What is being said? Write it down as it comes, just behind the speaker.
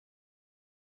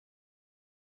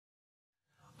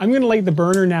I'm going to light the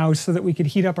burner now so that we could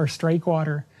heat up our strike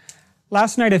water.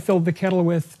 Last night I filled the kettle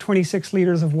with 26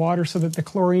 liters of water so that the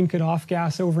chlorine could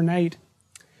off-gas overnight.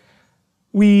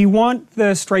 We want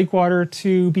the strike water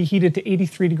to be heated to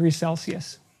 83 degrees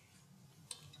Celsius.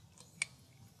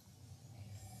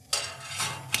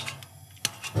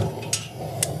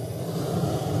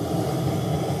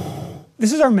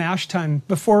 This is our mash tun.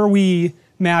 Before we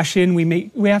mash in,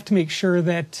 we have to make sure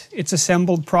that it's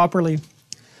assembled properly.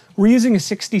 We're using a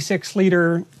 66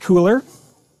 liter cooler.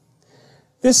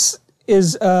 This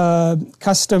is a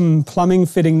custom plumbing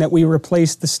fitting that we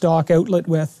replaced the stock outlet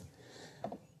with.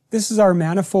 This is our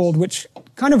manifold, which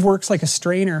kind of works like a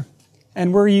strainer.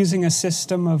 And we're using a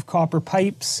system of copper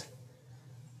pipes,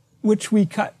 which we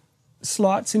cut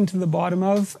slots into the bottom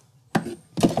of.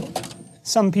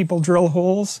 Some people drill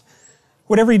holes.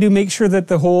 Whatever you do, make sure that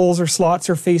the holes or slots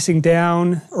are facing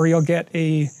down or you'll get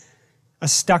a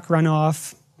stuck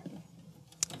runoff.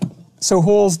 So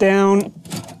holes down,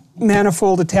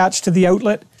 manifold attached to the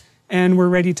outlet, and we're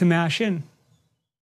ready to mash in.